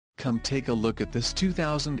Come take a look at this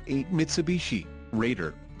 2008 Mitsubishi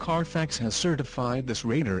Raider. Carfax has certified this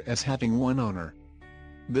Raider as having one owner.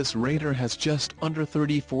 This Raider has just under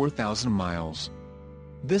 34,000 miles.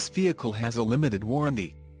 This vehicle has a limited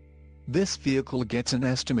warranty. This vehicle gets an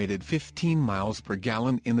estimated 15 miles per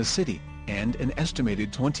gallon in the city, and an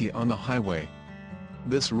estimated 20 on the highway.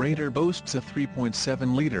 This Raider boasts a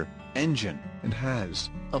 3.7-liter engine, and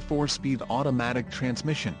has a 4-speed automatic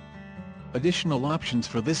transmission. Additional options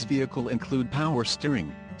for this vehicle include power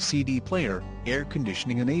steering, CD player, air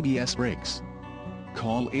conditioning and ABS brakes.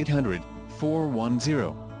 Call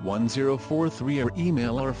 800-410-1043 or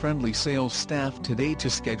email our friendly sales staff today to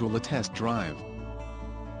schedule a test drive.